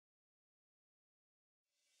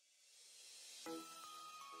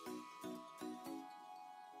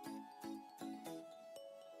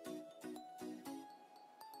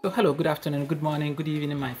So hello, good afternoon, good morning, good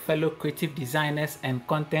evening, my fellow creative designers and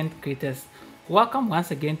content creators. Welcome once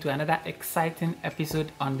again to another exciting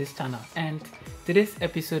episode on this channel. And today's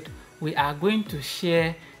episode, we are going to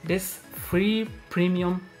share this free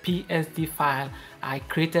premium PSD file I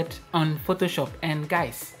created on Photoshop. And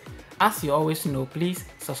guys, as you always know, please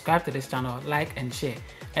subscribe to this channel, like and share.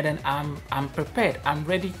 And then I'm prepared, I'm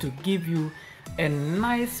ready to give you a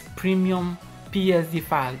nice premium PSD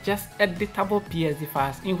file, just editable PSD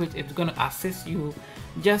files, in which it's going to assist you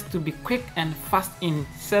just to be quick and fast in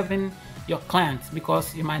serving your clients,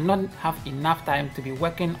 because you might not have enough time to be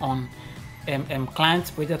working on clients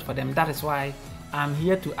projects for them. That is why I'm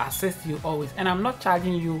here to assist you always, and I'm not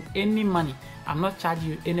charging you any money.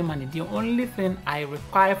 The only thing I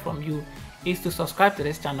require from you is to subscribe to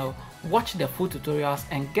this channel, watch the full tutorials,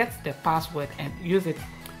 and get the password and use it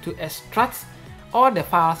to extract all the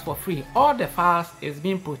files for free. All the files is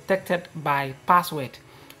being protected by password,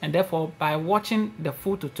 and therefore by watching the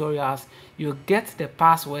full tutorials you get the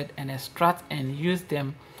password and extract and use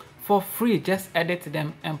them for free. Just edit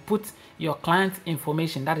them and put your client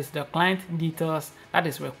information, that is the client details that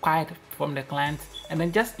is required from the client, and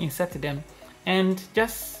then just insert them and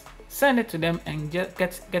just send it to them and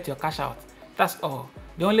just get your cash out. That's all.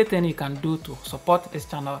 The only thing you can do to support this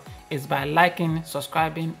channel is by liking,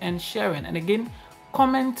 subscribing, and sharing. And again,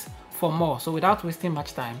 comment for more. So without wasting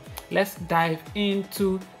much time, let's dive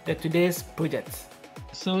into today's project.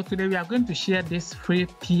 So today we are going to share this free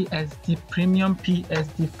premium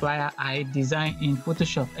PSD flyer I designed in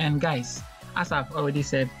Photoshop. And guys, as I've already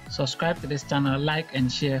said, subscribe to this channel, like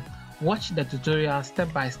and share. Watch the tutorial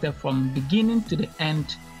step by step from beginning to the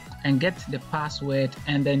end and get the password,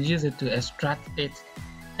 and then use it to extract it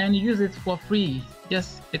and use it for free.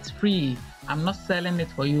 Yes, it's free. I'm not selling it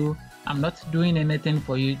for you. I'm not doing anything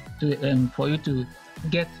for you to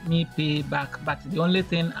get me pay back. But the only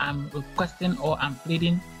thing I'm requesting, or I'm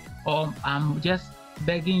pleading, or I'm just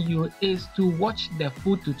begging you is to watch the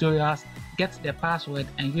full tutorials, get the password,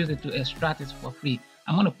 and use it to extract it for free.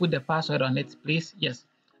 I'm going to put the password on it, please. Yes,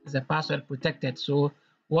 it's a password protected. So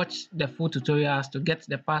watch the full tutorials to get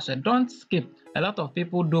the password. Don't skip. A lot of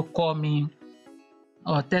people do call me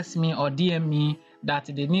or text me or DM me that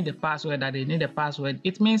they need the password,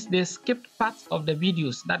 It means they skipped parts of the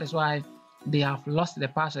videos. That is why they have lost the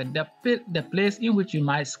password. The place in which you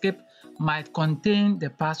might skip might contain the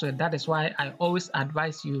password. That is why I always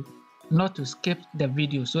advise you not to skip the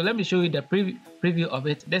video. So let me show you the preview of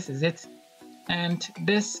it. This is it, and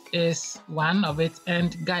this is one of it.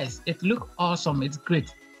 And guys, it looks awesome. It's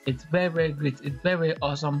great. It's very great. It's very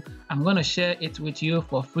awesome. I'm going to share it with you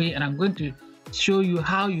for free, and I'm going to show you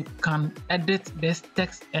how you can edit this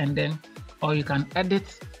text, and then or you can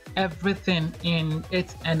edit everything in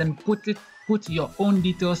it and then put your own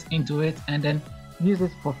details into it and then use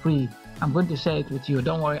it for free. I'm going to share it with you.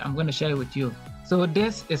 Don't worry, I'm going to share it with you. So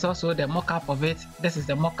this is also the mock-up of it. This is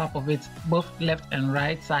the mock-up of it, both left and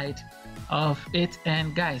right side of it.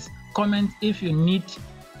 And guys, comment if you need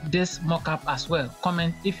this mock-up as well.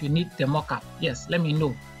 Comment if you need the mock-up. Yes, let me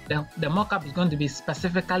know. The mock-up is going to be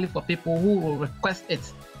specifically for people who will request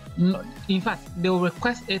it. In fact, they will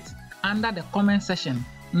request it under the comment section,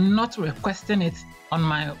 not requesting it on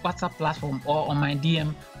my WhatsApp platform or on my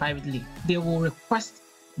DM privately. They will request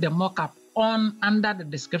the mock-up under the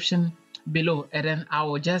description below, and then I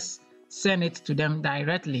will just send it to them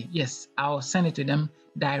directly. Yes, I will send it to them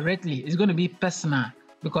directly. It's going to be personal,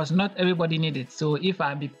 because not everybody needs it. So if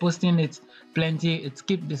I be posting it plenty, it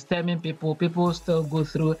keeps disturbing people. People still go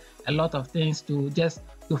through a lot of things to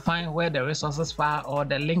find where the resources file or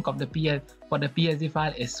the link of the PSD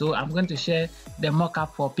file is. So I'm going to share the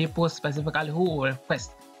mockup for people specifically who will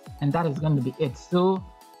request, and that is going to be it. So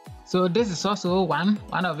this is also one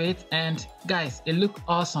of it. And guys, it looks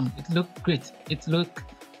awesome. It looks great. It's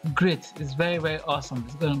very awesome.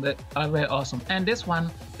 It's going to be very awesome. And this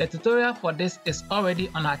one, the tutorial for this is already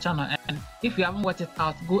on our channel, and if you haven't watched it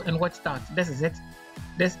out, go and watch it out. This is it.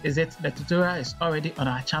 The tutorial is already on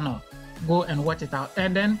our channel. Go and watch it out.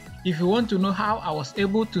 And then if you want to know how I was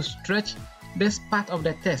able to stretch this part of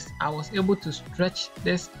the text, I was able to stretch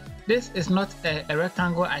this. This is not a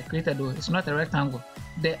rectangle I created though. It's not a rectangle.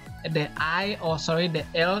 The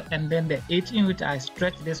L and then the H in which I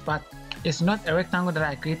stretch this part, it's not a rectangle that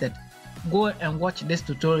I created. Go and watch these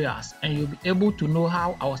tutorials and you'll be able to know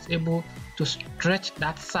how I was able to stretch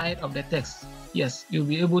that side of the text. Yes, you'll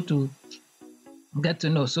be able to get to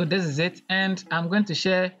know. So this is it, and I'm going to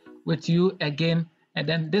share with you again. And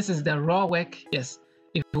then this is the raw work. Yes,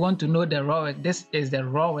 if you want to know the raw work, this is the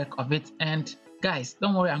raw work of it. And guys,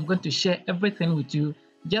 don't worry, I'm going to share everything with you.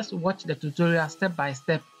 Just watch the tutorial step by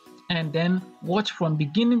step and then watch from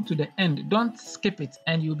beginning to the end. Don't skip it,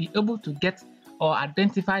 and you'll be able to get or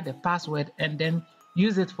identify the password and then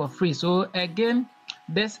use it for free. So again,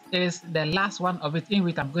 this is the last one of it in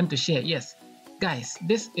which I'm going to share. Yes, guys,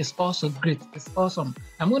 this is also great. It's awesome.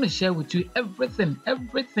 I'm going to share with you everything.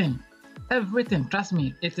 Trust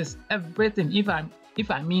me, it is everything. If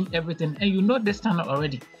I mean everything, and you know this channel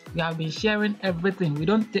already, we have been sharing everything. We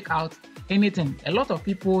don't take out anything. A lot of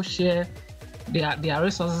people share their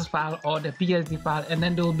resources file or the PSD file, and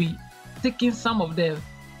then they will be taking some of the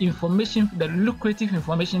information, the lucrative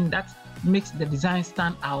information that makes the design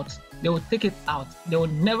stand out. They will take it out. They will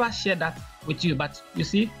never share that with you. But you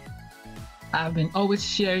see, I've been always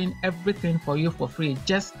sharing everything for you for free,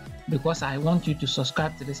 just because I want you to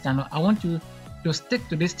subscribe to this channel. I want you to stick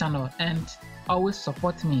to this channel and always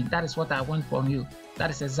support me. That is what I want from you. That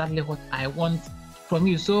is exactly what I want from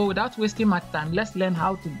you. So without wasting much time, let's learn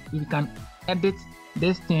how we can edit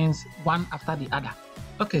these things one after the other.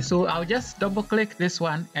 Okay, so I'll just double click this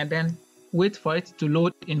one and then wait for it to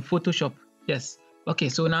load in Photoshop. Yes. Okay,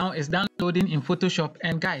 so now it's downloading in Photoshop,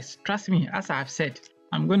 and guys, trust me, as I've said,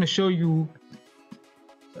 I'm going to show you,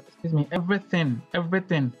 excuse me, everything.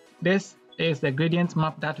 This is the gradient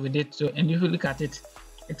map that we did. So, and if you look at it,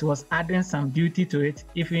 it was adding some beauty to it.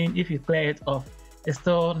 Even if you clear it off, it's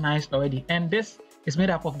still nice already. And this is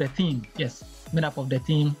made up of the theme. Yes, made up of the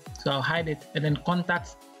theme. So I'll hide it, and then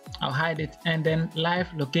contacts, I'll hide it, and then live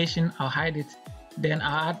location, I'll hide it. Then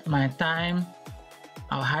I'll add my time,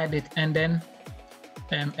 I'll hide it, and then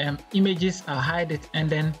images, I'll hide it, and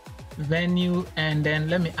then venue, and then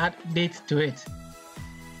let me add date to it.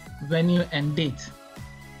 Venue and date.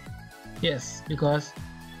 Yes, because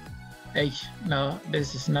no,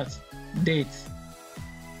 this is not date.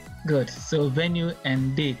 Good. So venue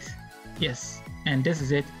and date. Yes, and this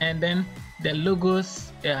is it. And then the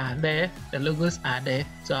logos are there. The logos are there.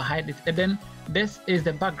 So I'll hide it. And then this is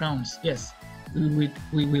the backgrounds. Yes,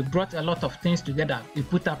 we brought a lot of things together. We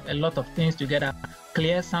put up a lot of things together.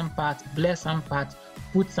 Clear some parts, blur some parts,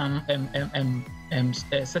 put some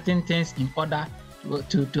certain things in order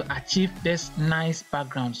to achieve this nice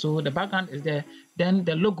background. So the background is there. Then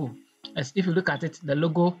the logo, as if you look at it, the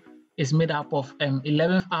logo is made up of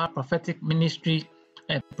 11th Hour Prophetic Ministry,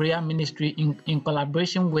 prayer ministry in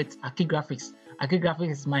collaboration with Aki-Graphix.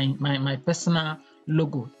 Aki-Graphix is my personal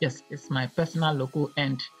logo. Yes, it's my personal logo,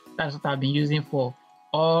 and that's what I've been using for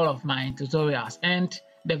all of my tutorials. And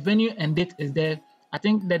the venue and date is there. I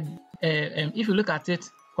think that if you look at it,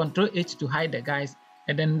 Control H to hide the guys,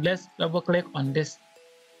 and then let's double click on this,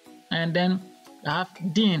 and then I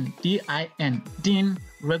have DIN, DIN, DIN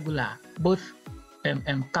regular, both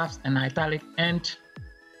caps and italic. And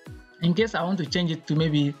in case I want to change it to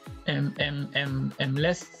maybe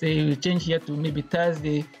let's say we change here to maybe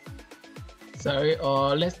Thursday, sorry,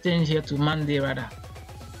 or let's change here to Monday rather.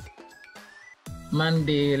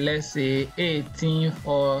 Monday, let's say 18th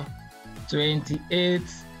or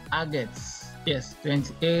 28th August. Yes,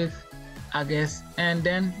 28th August, and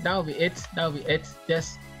then that will be it.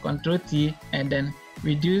 Just Control T and then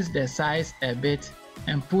reduce the size a bit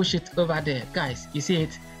and push it over there. Guys, you see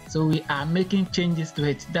it? So we are making changes to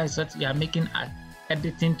it. That's what we are making,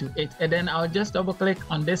 editing to it. And then I'll just double click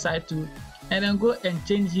on this side too, and then go and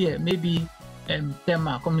change here, maybe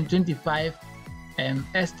Tema coming 25,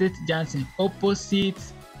 Estate Johnson opposite.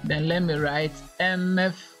 Then let me write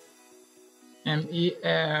MF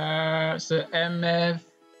MER, so MF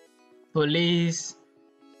police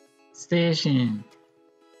station.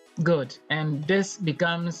 Good. And this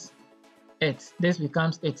becomes it.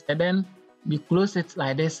 And then we close it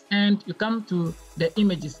like this, and you come to the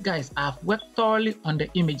images. Guys, I've worked thoroughly on the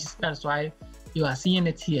images. That's why you are seeing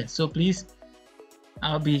it here. So please,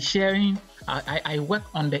 I'll be sharing. I work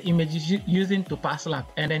on the images using Topaz Lab,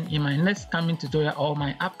 and then in my next coming tutorial or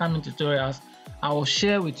my upcoming tutorials, I will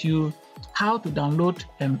share with you how to download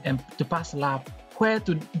Topaz Lab, where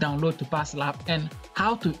to download Topaz Lab, and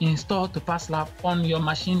how to install Topaz Lab on your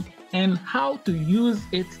machine, and how to use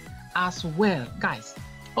it as well. Guys,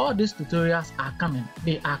 all these tutorials are coming.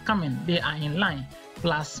 They are in line,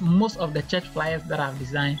 plus most of the church flyers that I've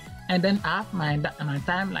designed. And then I have my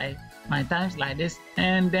times like this,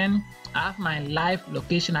 and then I have my live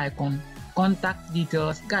location icon, contact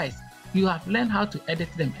details. Guys, you have learned how to edit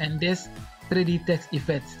them. And this 3D text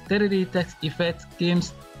effects. 3D text effects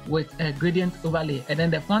comes with a gradient overlay, and then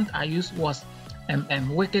the font I used was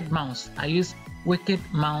Wicked Mouse. I used Wicked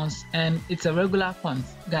Mouse, and it's a regular font,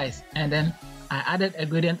 guys. And then I added a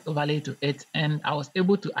gradient overlay to it, and I was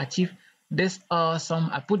able to achieve this awesome.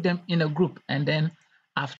 I put them in a group, and then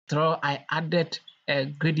after all, I added a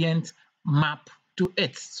gradient map to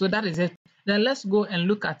it. So that is it. Then let's go and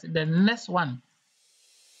look at the next one,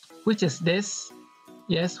 which is this.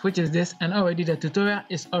 Yes, which is this, and already the tutorial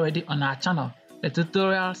is already on our channel. The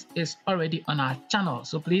tutorials is already on our channel,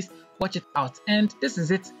 so please watch it out. And this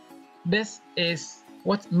is it. This is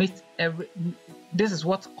what makes this is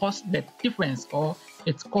what caused the difference, or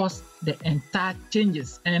it caused the entire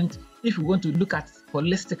changes. And if you want to look at it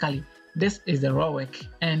holistically, this is the raw work.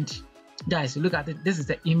 And guys, look at it. This is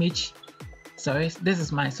the image. Sorry, this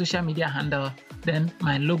is my social media handle, then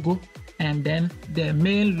my logo, and then the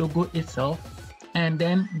main logo itself, and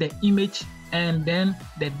then the image, and then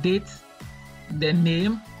the date, the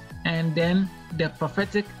name, and then the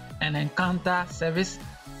prophetic and encounter service,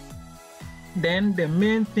 then the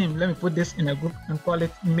main theme. Let me put this in a group and call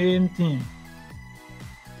it main theme.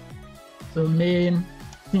 So main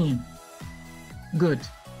theme. Good.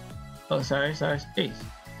 Oh, sorry, space.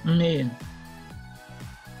 Main.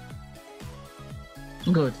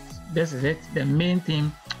 Good. This is it, the main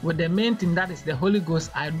theme. With the main theme, that is the Holy Ghost,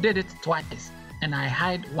 I did it twice, and I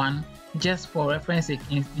hide one just for reference sake,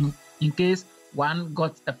 in case one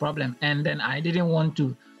got a problem, and then I didn't want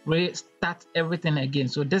to restart everything again.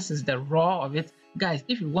 So this is the raw of it, guys.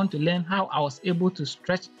 If you want to learn how I was able to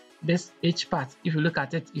stretch this H part, if you look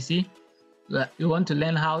at it, you see, you want to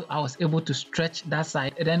learn how I was able to stretch that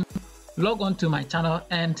side, and then log on to my channel.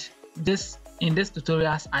 And in this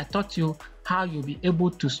tutorials, I taught you how you'll be able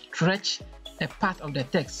to stretch a part of the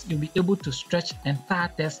text. You'll be able to stretch entire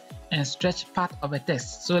text and stretch part of a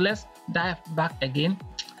text. So let's dive back again,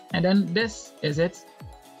 and then this is it.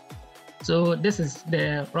 So this is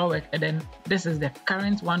the raw work, and then this is the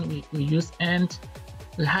current one we use, and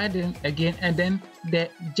we hide it again. And then the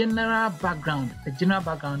general background. The general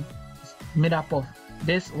background is made up of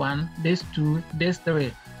this one, this two, this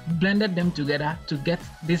three. Blended them together to get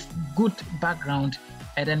this good background,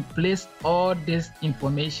 and then place all this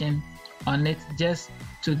information on it just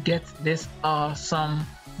to get this awesome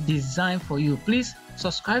design for you. Please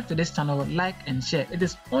subscribe to this channel, like and share. It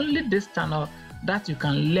is only this channel that you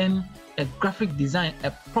can learn a graphic design,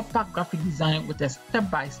 a proper graphic design with a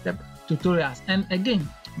step-by-step tutorials. And again,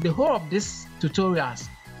 the whole of this tutorial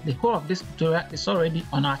is already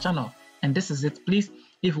on our channel, and this is it. Please,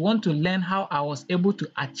 if you want to learn how I was able to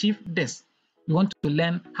achieve this, you want to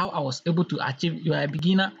learn how I was able to achieve, you are a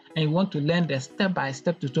beginner and you want to learn the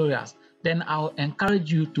step-by-step tutorials, then I'll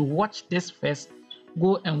encourage you to watch this first.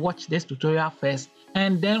 Go and watch this tutorial first,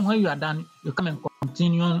 and then when you are done, you come and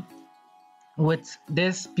continue with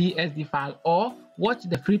this PSD file, or watch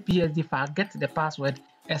the free PSD file, get the password,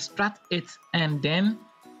 extract it, and then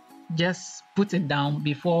just put it down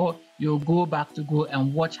before you go back to go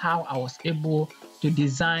and watch how I was able to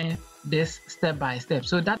design this step by step.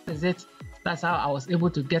 So that is it. That's how I was able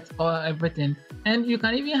to get everything. And you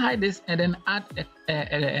can even hide this and then add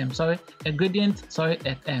a gradient,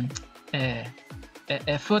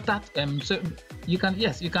 a filter. So you can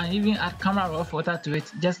even add camera raw filter to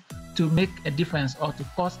it, just to make a difference or to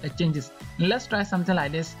cause a changes. Let's try something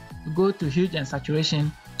like this. Go to hue and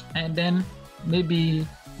saturation, and then maybe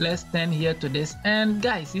let's turn here to this. And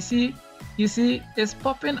guys, you see it's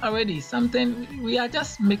popping already. Something, we are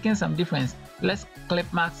just making some difference. Let's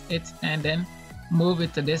clip mask it and then move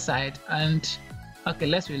it to this side. And okay,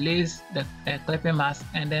 let's release the clipping mask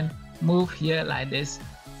and then move here like this.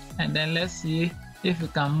 And then let's see if we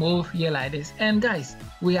can move here like this. And guys,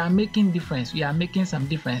 we are making difference. We are making some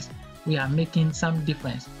difference. We are making some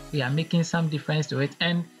difference. We are making some difference to it.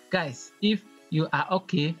 And guys, if you are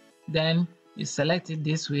okay, then you select it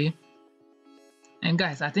this way. And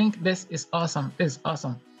guys, I think this is awesome. This is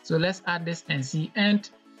awesome. So let's add this and see. And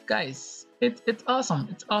guys, it's awesome.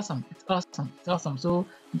 It's awesome. It's awesome. It's awesome. So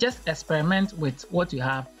just experiment with what you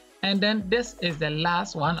have. And then this is the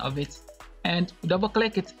last one of it. And double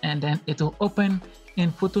click it, and then it will open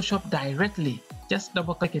in Photoshop directly. Just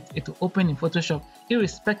double click it, it will open in Photoshop,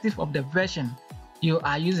 irrespective of the version you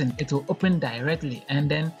are using. It will open directly. And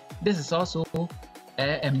then this is also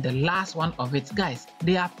the last one of it. Guys,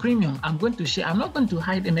 they are premium. I'm going to share. I'm not going to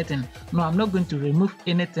hide anything. No, I'm not going to remove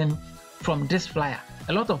anything from this flyer.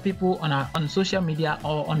 A lot of people on social media,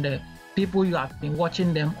 or on the people you have been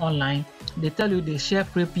watching them online, they tell you they share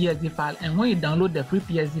free PSD file, and when you download the free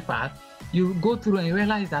PSD file, you go through and you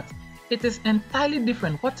realize that it is entirely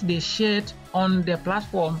different what they shared on the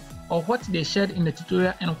platform, or what they shared in the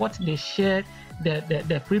tutorial, and what they shared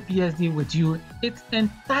the free PSD with you. It's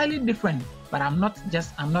entirely different. But I'm not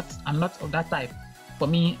of that type. For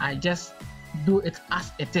me, I just do it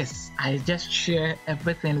as it is. I just share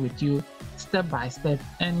everything with you step by step.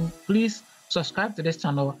 And please subscribe to this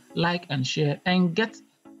channel, like and share, and get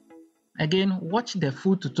Again, watch the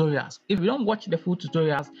full tutorials. If you don't watch the full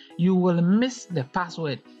tutorials, you will miss the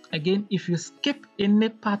password. Again, if you skip any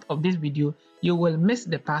part of this video, you will miss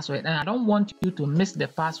the password, and I don't want you to miss the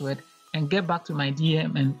password and get back to my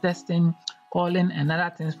DM and testing, calling, and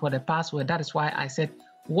other things for the password. That is why I said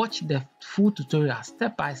watch the full tutorial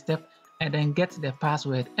step by step and then get the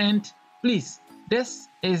password. And please, this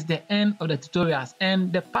is the end of the tutorials,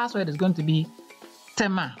 and the password is going to be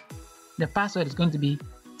Tema. The password is going to be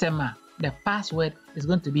Tema. The password is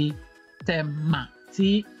going to be Tema.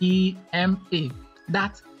 T-E-M-A.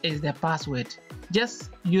 That is the password. Just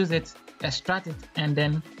use it, extract it, and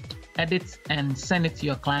then edit and send it to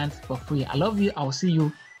your clients for free. I love you. I'll see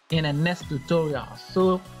you in the next tutorial.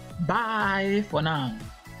 So bye for now.